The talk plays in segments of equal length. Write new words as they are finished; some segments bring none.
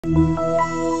We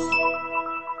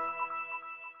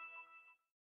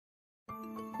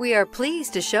are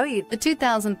pleased to show you the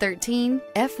 2013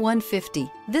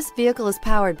 F-150. This vehicle is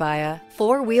powered by a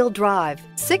 4-wheel drive,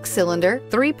 6-cylinder,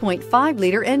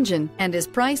 3.5-liter engine and is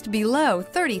priced below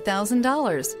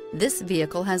 $30,000. This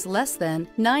vehicle has less than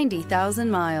 90,000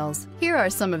 miles. Here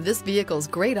are some of this vehicle's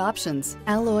great options: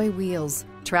 alloy wheels,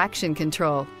 traction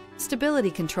control, stability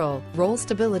control, roll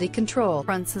stability control,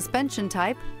 front suspension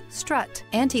type, strut,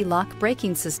 anti-lock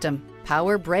braking system,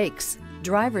 power brakes,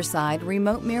 driver side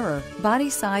remote mirror, body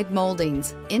side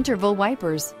moldings, interval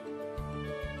wipers.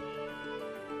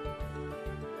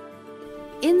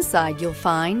 Inside you'll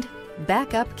find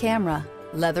backup camera,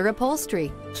 leather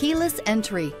upholstery, keyless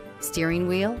entry, steering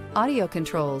wheel audio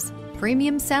controls,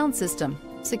 premium sound system,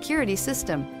 security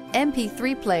system,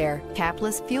 MP3 player,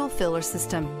 capless fuel filler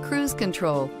system, cruise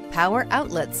control, power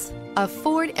outlets. A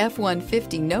Ford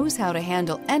F-150 knows how to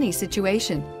handle any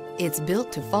situation. It's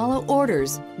built to follow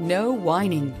orders, no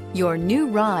whining. Your new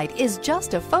ride is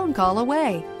just a phone call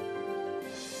away.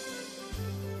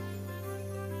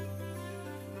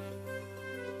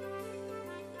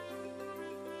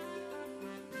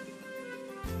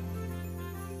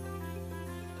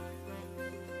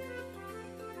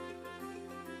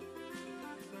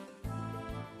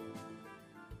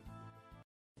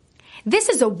 This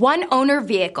is a one-owner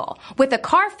vehicle with a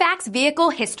Carfax Vehicle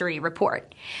History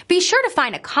Report. Be sure to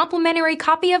find a complimentary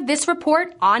copy of this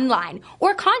report online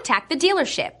or contact the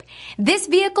dealership. This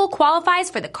vehicle qualifies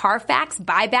for the Carfax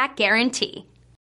Buyback Guarantee.